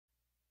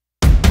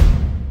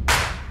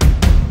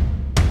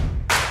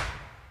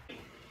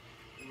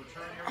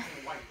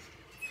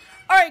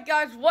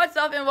Alright guys, what's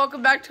up and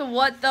welcome back to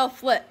What the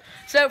Flip.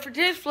 So for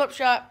today's flip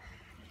shot,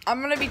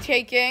 I'm going to be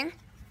taking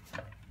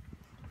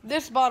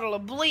this bottle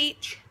of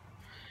bleach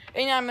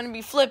and I'm going to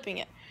be flipping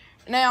it.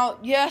 Now,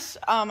 yes,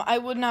 I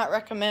would not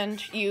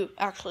recommend you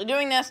actually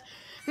doing this,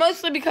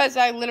 mostly because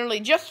I literally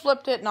just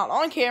flipped it, not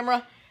on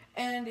camera,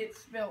 and it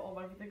spilled all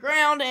over the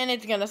ground and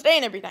it's going to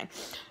stain everything.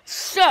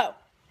 So,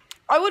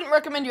 I wouldn't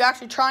recommend you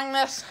actually trying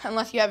this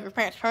unless you have your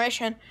parents'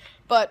 permission,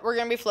 but we're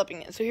going to be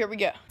flipping it, so here we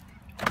go.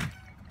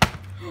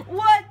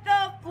 What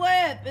the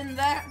flip? And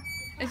that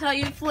is how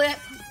you flip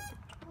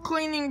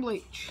cleaning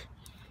bleach.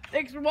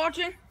 Thanks for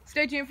watching.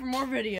 Stay tuned for more videos.